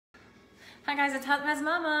Hi guys, it's Hot Mess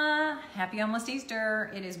Mama. Happy almost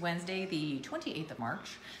Easter. It is Wednesday, the 28th of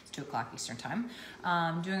March. It's 2 o'clock Eastern time.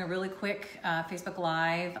 Doing a really quick Facebook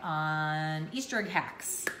Live on Easter egg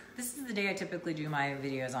hacks. This is the day I typically do my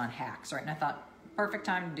videos on hacks, right? And I thought, perfect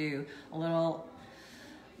time to do a little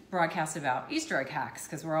broadcast about Easter egg hacks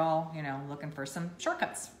because we're all, looking for some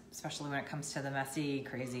shortcuts, especially when it comes to the messy,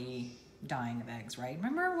 crazy dying of eggs, right?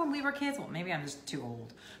 Remember when we were kids? Well, maybe I'm just too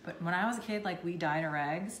old, but when I was a kid, we dyed our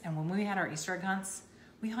eggs, and when we had our Easter egg hunts,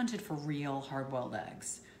 we hunted for real hard-boiled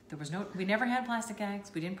eggs. We never had plastic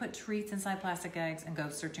eggs. We didn't put treats inside plastic eggs and go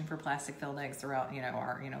searching for plastic-filled eggs throughout,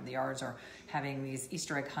 the yards, or having these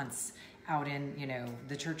Easter egg hunts out in,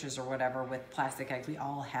 the churches or whatever with plastic eggs. We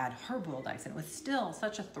all had hard-boiled eggs, and it was still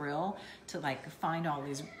such a thrill to find all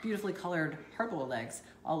these beautifully colored hard-boiled eggs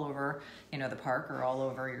all over, the park or all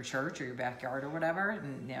over your church or your backyard or whatever.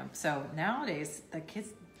 And, so nowadays the kids,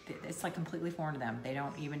 it's completely foreign to them. They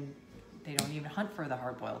don't even hunt for the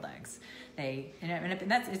hard-boiled eggs.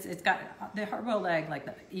 It's got the hard-boiled egg,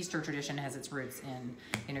 the Easter tradition has its roots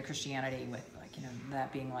in, Christianity with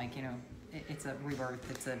that being it's a rebirth.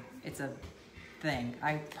 It's a thing.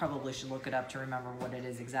 I probably should look it up to remember what it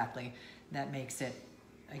is exactly that makes it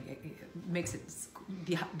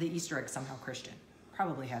the Easter egg somehow Christian.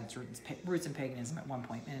 Probably had its roots in paganism at one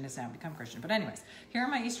point and has now become Christian. But anyways, here are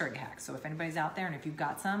my Easter egg hacks. So if anybody's out there and if you've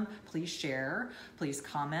got some, please share, please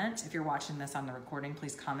comment. If you're watching this on the recording,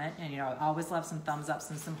 please comment. And I always love some thumbs ups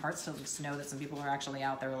and some hearts to just know that some people are actually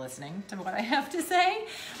out there listening to what I have to say.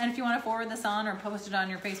 And if you want to forward this on or post it on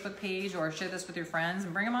your Facebook page or share this with your friends,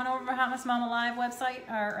 and bring them on over to Hot Mess Mama Live website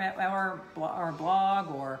or our blog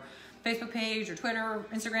or Facebook page or Twitter,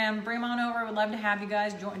 Instagram, bring them on over. I would love to have you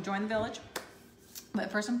guys join the village. But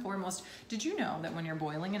first and foremost, did you know that when you're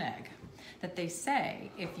boiling an egg, that they say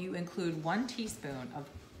if you include 1 teaspoon of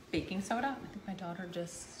baking soda, I think my daughter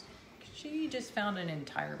she just found an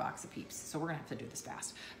entire box of Peeps, so we're gonna have to do this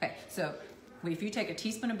fast. Okay, so if you take a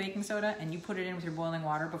teaspoon of baking soda and you put it in with your boiling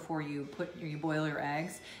water before you boil your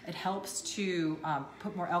eggs, it helps to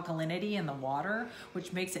put more alkalinity in the water,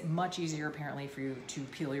 which makes it much easier apparently for you to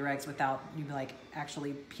peel your eggs without you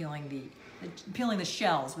actually peeling the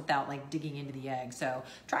shells without digging into the egg. So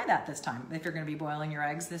try that this time if you're going to be boiling your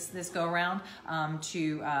eggs this go around,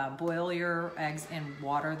 to boil your eggs in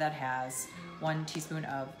water that has 1 teaspoon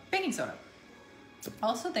of baking soda.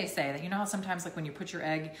 Also, they say that how sometimes when you put your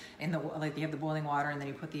egg in you have the boiling water and then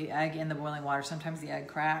you put the egg in the boiling water, sometimes the egg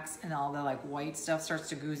cracks and all the white stuff starts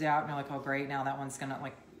to ooze out, and you're like, oh great, now that one's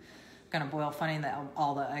gonna boil funny, and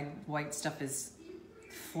all the egg white stuff is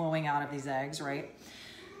flowing out of these eggs, right?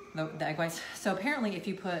 The egg whites. So apparently if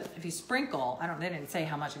you sprinkle, they didn't say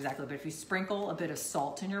how much exactly, but if you sprinkle a bit of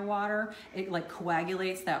salt in your water, it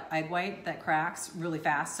coagulates that egg white that cracks really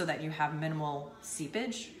fast so that you have minimal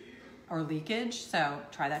seepage or leakage. So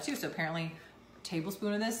try that too. So apparently a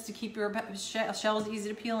tablespoon of this to keep your shells easy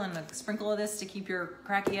to peel, and a sprinkle of this to keep your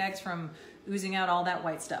cracky eggs from oozing out all that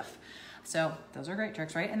white stuff. So those are great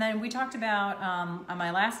tricks, right? And then we talked about on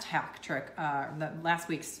my last hack trick, last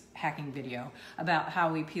week's hacking video, about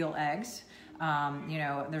how we peel eggs.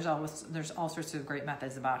 There's all sorts of great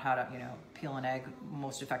methods about how to peel an egg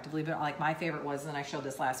most effectively. But my favorite was, and I showed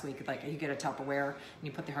this last week, you get a Tupperware and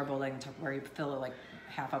you put the hard-boiled egg in the Tupperware, you fill it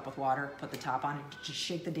half up with water, put the top on, just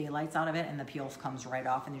shake the daylights out of it, and the peel comes right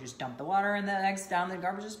off, and you just dump the water and the eggs down the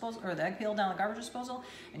garbage disposal, or the egg peel down the garbage disposal,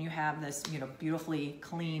 and you have this beautifully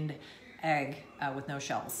cleaned egg with no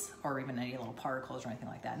shells or even any little particles or anything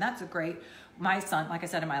like that. And that's my son, like I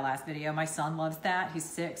said in my last video, my son loves that. He's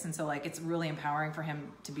 6, and so it's really empowering for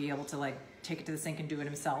him to be able to take it to the sink and do it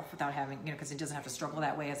himself without having, because he doesn't have to struggle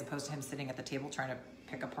that way, as opposed to him sitting at the table trying to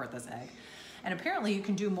pick apart this egg. And apparently you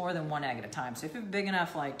can do more than 1 egg at a time. So if you have big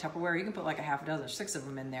enough Tupperware, you can put a half a dozen or 6 of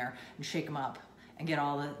them in there and shake them up and get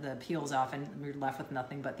all the peels off, and you're left with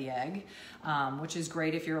nothing but the egg, which is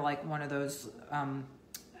great if you're one of those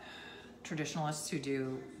traditionalists who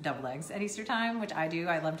do deviled eggs at Easter time, which I do.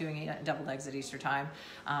 I love doing deviled eggs at Easter time.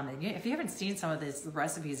 And if you haven't seen some of the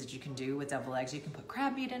recipes that you can do with deviled eggs, you can put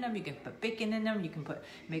crab meat in them, you can put bacon in them, you can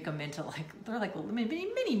make them into they're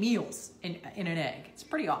mini meals in an egg. It's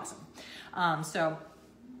pretty awesome. So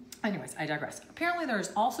anyways, I digress. Apparently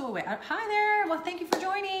there's also a way. Hi there. Well, thank you for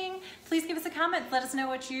joining. Please give us a comment. Let us know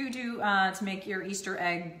what you do to make your Easter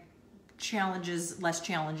egg challenges less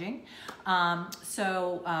challenging.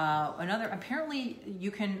 Apparently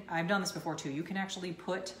you can, I've done this before too, you can actually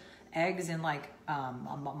put eggs in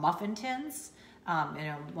muffin tins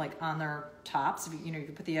like on their tops. If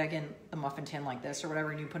you put the egg in the muffin tin like this or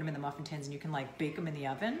whatever, and you put them in the muffin tins, and you can like bake them in the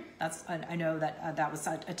oven. I know that that was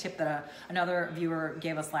a tip that another viewer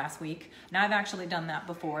gave us last week. Now I've actually done that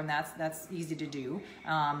before, and that's easy to do.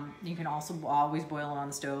 You can also always boil it on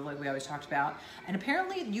the stove, like we always talked about. And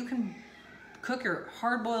apparently you can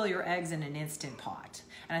hard boil your eggs in an Instant Pot.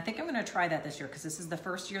 And I think I'm going to try that this year, because this is the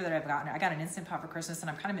first year that I got an Instant Pot for Christmas, and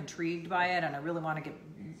I'm kind of intrigued by it, and I really want to get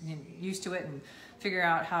used to it and figure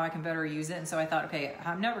out how I can better use it. And so I thought, okay,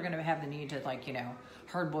 I'm never going to have the need to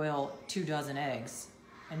hard boil 24 eggs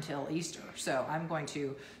until Easter. So I'm going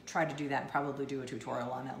to try to do that and probably do a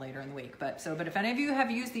tutorial on that later in the week. But if any of you have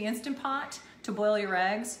used the Instant Pot to boil your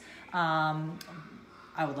eggs,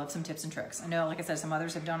 I would love some tips and tricks. I know, like I said, some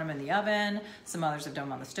others have done them in the oven. Some others have done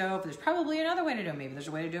them on the stove. There's probably another way to do them. Maybe there's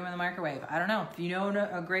a way to do them in the microwave. I don't know. If you know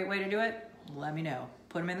a great way to do it, let me know.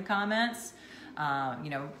 Put them in the comments.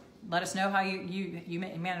 Let us know how you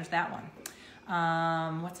manage that one.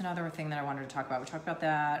 What's another thing that I wanted to talk about? We talked about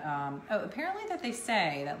that. Apparently that they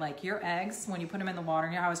say that like your eggs, when you put them in the water,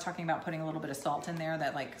 I was talking about putting a little bit of salt in there,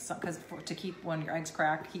 that to keep, when your eggs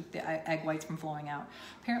crack, keep the egg whites from flowing out.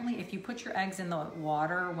 Apparently if you put your eggs in the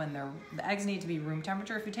water when the eggs need to be room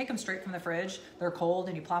temperature, if you take them straight from the fridge, they're cold,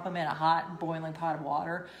 and you plop them in a hot boiling pot of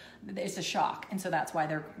water, it's a shock. And so that's why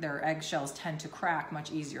their eggshells tend to crack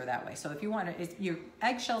much easier that way. So if you want to, your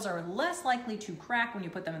eggshells are less likely to crack when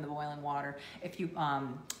you put them in the boiling water if you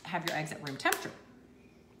have your eggs at room temperature.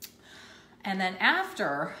 And then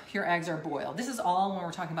after your eggs are boiled, this is all when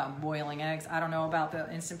we're talking about boiling eggs. I don't know about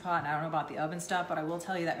the Instant Pot, and I don't know about the oven stuff, but I will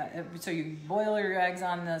tell you that, so you boil your eggs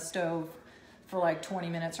on the stove for like 20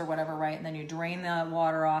 minutes or whatever, right? And then you drain the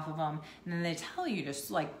water off of them. And then they tell you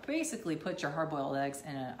to like basically put your hard-boiled eggs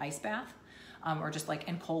in an ice bath, or just like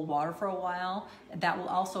in cold water for a while. That will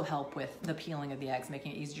also help with the peeling of the eggs,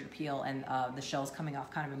 making it easier to peel, and the shells coming off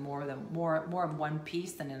kind of in more of one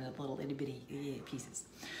piece than in the little itty bitty pieces.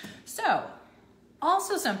 So,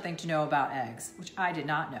 also something to know about eggs, which I did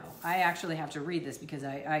not know. I actually have to read this because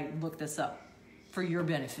I looked this up for your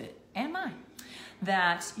benefit and mine.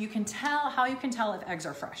 That you can tell, how you can tell if eggs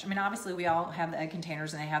are fresh. I mean, obviously we all have the egg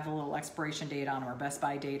containers, and they have the little expiration date on them, or best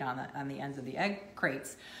by date on the ends of the egg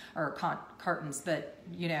crates or cartons, but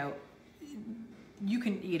you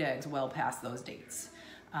can eat eggs well past those dates.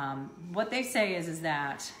 What they say is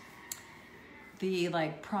that the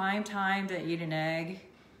prime time to eat an egg,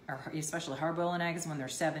 or especially hard-boiled an egg, is when they're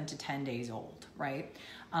 7 to 10 days old, right?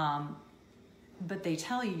 But they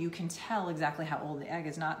tell you can tell exactly how old the egg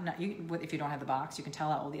is. If you don't have the box, you can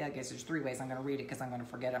tell how old the egg is. There's 3 ways. I'm going to read it because I'm going to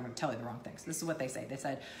forget. I'm going to tell you the wrong things. This is what they say. They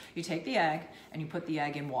said you take the egg and you put the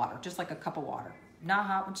egg in water, just like a cup of water. Not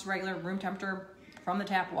hot, just regular room temperature from the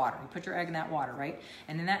tap water. You put your egg in that water, right?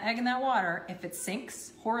 And in that egg in that water, if it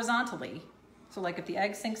sinks horizontally, so like if the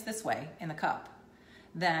egg sinks this way in the cup,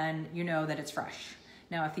 then you know that it's fresh.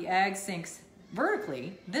 Now, if the egg sinks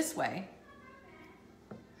vertically this way,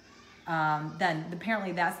 then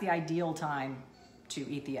apparently that's the ideal time to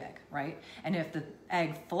eat the egg, right? And if the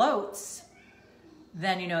egg floats,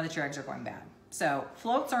 then you know that your eggs are going bad. So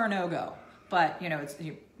floats are a no-go, but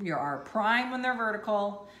you are prime when they're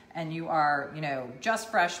vertical, and you are,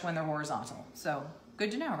 just fresh when they're horizontal. So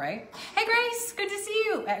good to know, right? Hey, Grace, good to see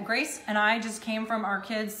you. Grace and I just came from our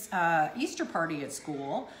kids' Easter party at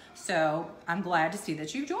school, so I'm glad to see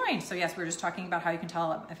that you joined. So yes, we were just talking about how you can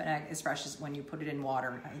tell if an egg is fresh is when you put it in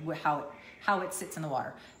water, how it sits in the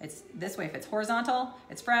water. It's this way: if it's horizontal,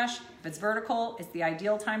 it's fresh. If it's vertical, it's the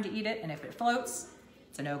ideal time to eat it. And if it floats,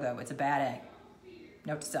 it's a no-go. It's a bad egg.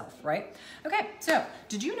 Note to self, right? Okay, so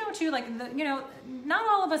did you know too, not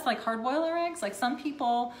all of us like hard boil our eggs. Like some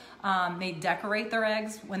people may decorate their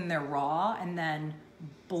eggs when they're raw and then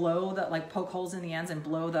blow poke holes in the ends and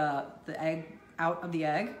blow the egg out of the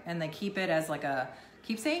egg, and they keep it as like a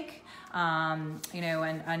keepsake. And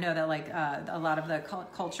I know that a lot of the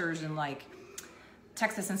cultures in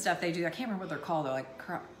Texas and stuff, they do, I can't remember what they're called though,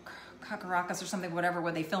 cacaracas or something, whatever,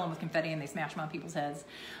 where they fill them with confetti and they smash them on people's heads.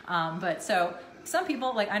 But so some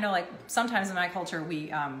people, I know sometimes in my culture,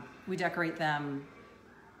 we decorate them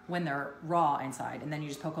when they're raw inside, and then you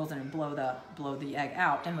just poke holes in it and blow the egg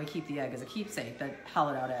out, and we keep the egg as a keepsake, the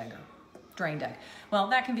hollowed out egg or drained egg. Well,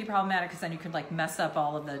 that can be problematic because then you could mess up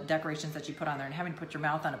all of the decorations that you put on there, and having to put your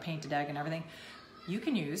mouth on a painted egg and everything. You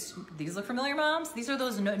can use, these look familiar, moms? These are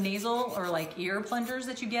those nasal or ear plungers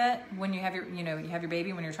that you get when you have your, you have your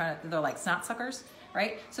baby, when you're trying to, they're like snot suckers,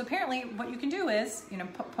 right? So apparently what you can do is,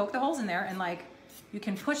 poke the holes in there, and you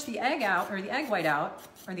can push the egg out, or the egg white out,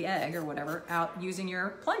 or the egg or whatever out using your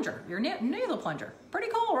plunger, your nasal plunger. Pretty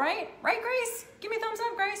cool, right? Right, Grace? Give me a thumbs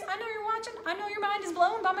up, Grace. I know you're watching. I know your mind is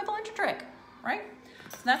blown by my plunger trick. right?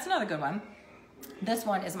 So that's another good one. This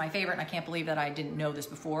one is my favorite, and I can't believe that I didn't know this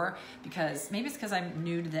before, because maybe it's because I'm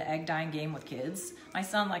new to the egg dyeing game with kids. My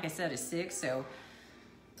son, like I said, is 6, so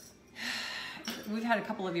we've had a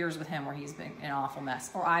couple of years with him where he's been an awful mess,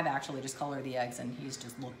 or I've actually just colored the eggs and he's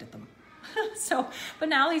just looked at them. So, but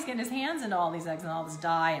now he's getting his hands into all these eggs and all this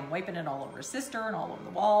dye and wiping it all over his sister and all over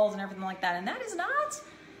the walls and everything like that. And that's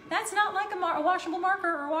not like a washable marker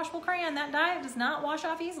or a washable crayon. That dye does not wash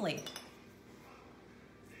off easily.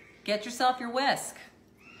 Get yourself your whisk.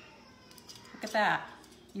 Look at that.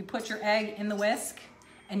 You put your egg in the whisk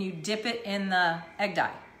and you dip it in the egg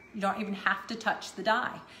dye. You don't even have to touch the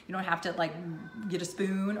dye. You don't have to like get a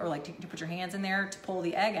spoon or like to put your hands in there to pull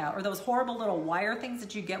the egg out, or those horrible little wire things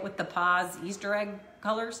that you get with the Paz Easter egg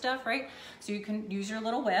color stuff, right? So you can use your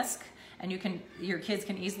little whisk, and your kids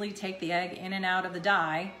can easily take the egg in and out of the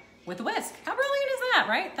dye with the whisk. How brilliant is that,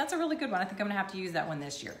 right? That's a really good one. I think I'm gonna have to use that one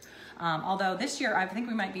this year. Although this year I think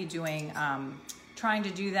we might be doing, trying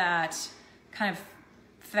to do that kind of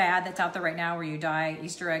fad that's out there right now where you dye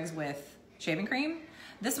Easter eggs with shaving cream.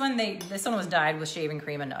 This one was dyed with shaving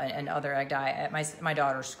cream and other egg dye at my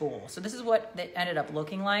daughter's school. So this is what it ended up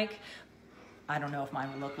looking like. I don't know if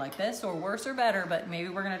mine would look like this or worse or better, but maybe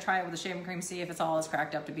we're gonna try it with the shaving cream, see if it's all as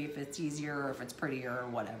cracked up to be, if it's easier or if it's prettier or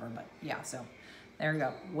whatever. But yeah, so there you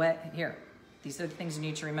go. Wet here. These are the things you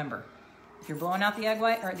need to remember. If you're blowing out the egg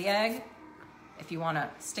white or the egg, if you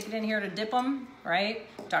wanna stick it in here to dip them, right?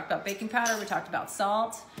 We talked about baking powder, we talked about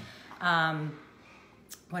salt.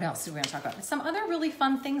 What else are we gonna talk about? Some other really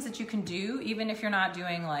fun things that you can do, even if you're not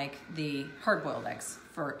doing like the hard-boiled eggs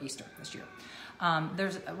for Easter this year.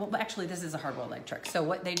 Well, actually, this is a hard-boiled egg trick. So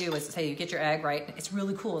what they do is, say you get your egg, right? It's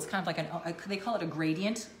really cool. It's kind of like they call it a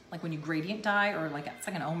gradient, like when you gradient dye, or like it's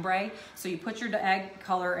like an ombre. So you put your egg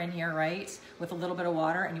color in here, right, with a little bit of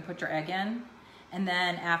water, and you put your egg in. And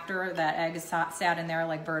then after that egg is sat in there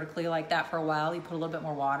like vertically like that for a while, you put a little bit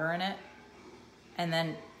more water in it, and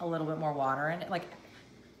then a little bit more water in it. Like,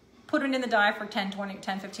 put it in the dye for 10,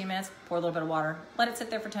 15 minutes, pour a little bit of water, let it sit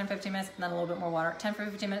there for 10, 15 minutes, and then a little bit more water, 10,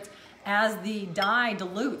 15 minutes. As the dye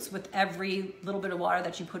dilutes with every little bit of water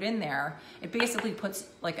that you put in there, it basically puts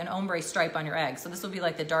like an ombre stripe on your egg. So this will be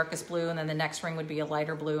like the darkest blue, and then the next ring would be a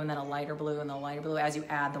lighter blue, and then a lighter blue, and then a lighter blue as you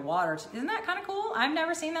add the water. Isn't that kind of cool? I've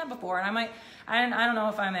never seen that before, and I don't know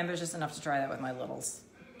if I'm ambitious enough to try that with my littles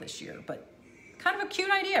this year, but kind of a cute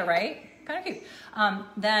idea, right? Kind of cute.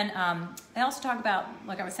 They also talk about,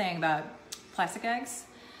 like I was saying, about plastic eggs.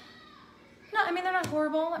 No, I mean, they're not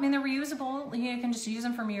horrible. I mean, they're reusable. You can just use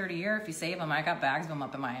them from year to year if you save them. I got bags of them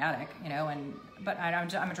up in my attic, you know, but I'm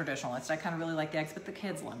a traditionalist. I kind of really like the eggs, but the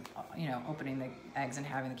kids love, you know, opening the eggs and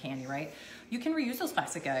having the candy, right? You can reuse those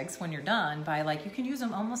plastic eggs when you're done by, like, you can use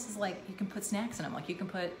them almost as, like, you can put snacks in them. Like, you can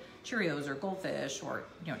put Cheerios or Goldfish or,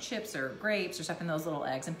 you know, chips or grapes or stuff in those little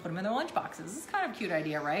eggs and put them in their lunch boxes. This is kind of a cute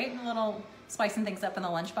idea, right? A little spicing things up in the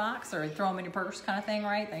lunchbox, or throw them in your purse kind of thing,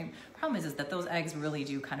 right? The problem is that those eggs really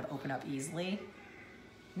do kind of open up easily.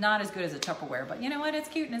 Not as good as a Tupperware, but you know what? It's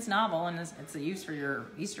cute and it's novel, and it's a use for your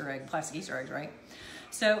Easter egg, plastic Easter eggs, right?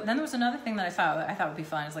 So then there was another thing that I thought would be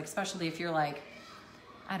fun, is like, especially if you're like,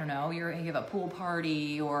 I don't know, you have a pool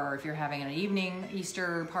party, or if you're having an evening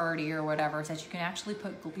Easter party or whatever, is that you can actually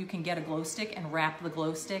you can get a glow stick and wrap the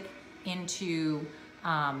glow stick into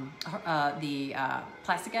the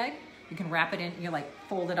plastic egg. You can wrap it in, you like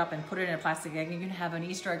fold it up and put it in a plastic egg, and you can have an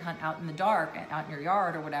Easter egg hunt out in the dark, out in your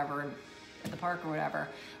yard or whatever, at the park or whatever,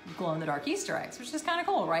 glow in the dark Easter eggs, which is kind of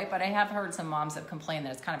cool, right? But I have heard some moms that complain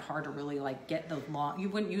that it's kind of hard to really like get those long, you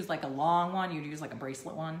wouldn't use like a long one, you'd use like a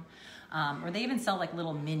bracelet one. Or they even sell like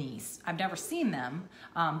little minis. I've never seen them,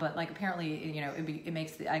 but like apparently, you know, it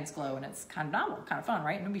makes the eggs glow, and it's kind of novel, kind of fun,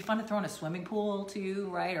 right? And it'd be fun to throw in a swimming pool too,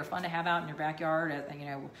 right? Or fun to have out in your backyard, you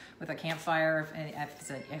know, with a campfire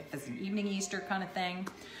if it's an evening Easter kind of thing.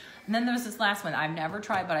 And then there's this last one I've never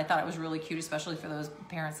tried, but I thought it was really cute, especially for those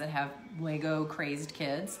parents that have Lego crazed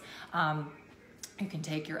kids. You can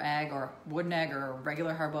take your egg, or wooden egg, or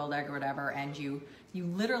regular hard-boiled egg or whatever, and you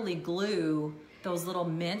literally glue those little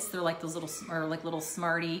mints. They're like those little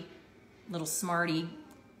Smarty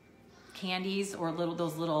candies, or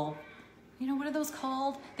those little, you know, what are those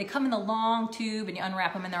called? They come in the long tube, and you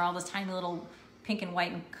unwrap them, and they're all those tiny little pink and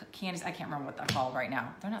white candies. I can't remember what they're called right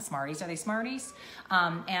now. They're not Smarties. Are they Smarties?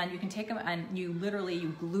 And you can take them, and you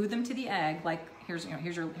glue them to the egg. Like, here's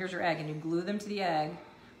your egg, and you glue them to the egg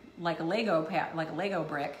like a Lego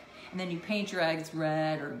brick, and then you paint your eggs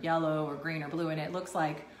red or yellow or green or blue, and it looks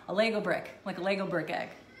like a Lego brick, like a Lego brick egg.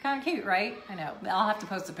 Kind of cute, right? I know. I'll have to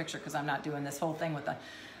post a picture because I'm not doing this whole thing with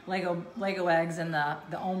Lego eggs and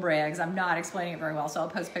the ombre eggs. I'm not explaining it very well, so I'll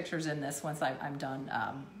post pictures in this once I'm done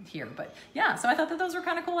here. But yeah, so I thought that those were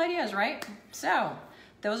kind of cool ideas, right? So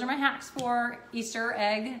those are my hacks for Easter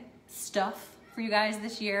egg stuff for you guys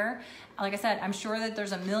this year. Like I said, I'm sure that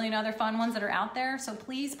there's a million other fun ones that are out there, so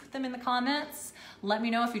please put them in the comments. Let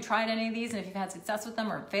me know if you tried any of these and if you've had success with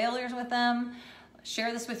them or failures with them.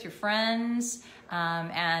 Share this with your friends,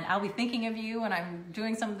 and I'll be thinking of you when I'm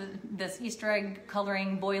doing some of this Easter egg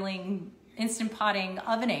coloring, boiling, instant potting,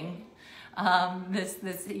 ovening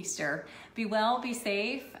this Easter. Be well, be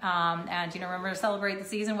safe, and remember to celebrate the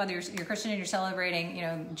season, whether you're Christian and you're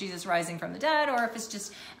celebrating Jesus rising from the dead, or if it's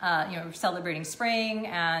just celebrating spring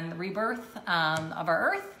and the rebirth of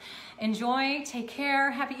our earth. Enjoy, take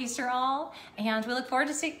care, happy Easter all, and we look forward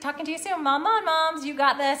to talking to you soon. Mama and moms, you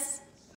got this.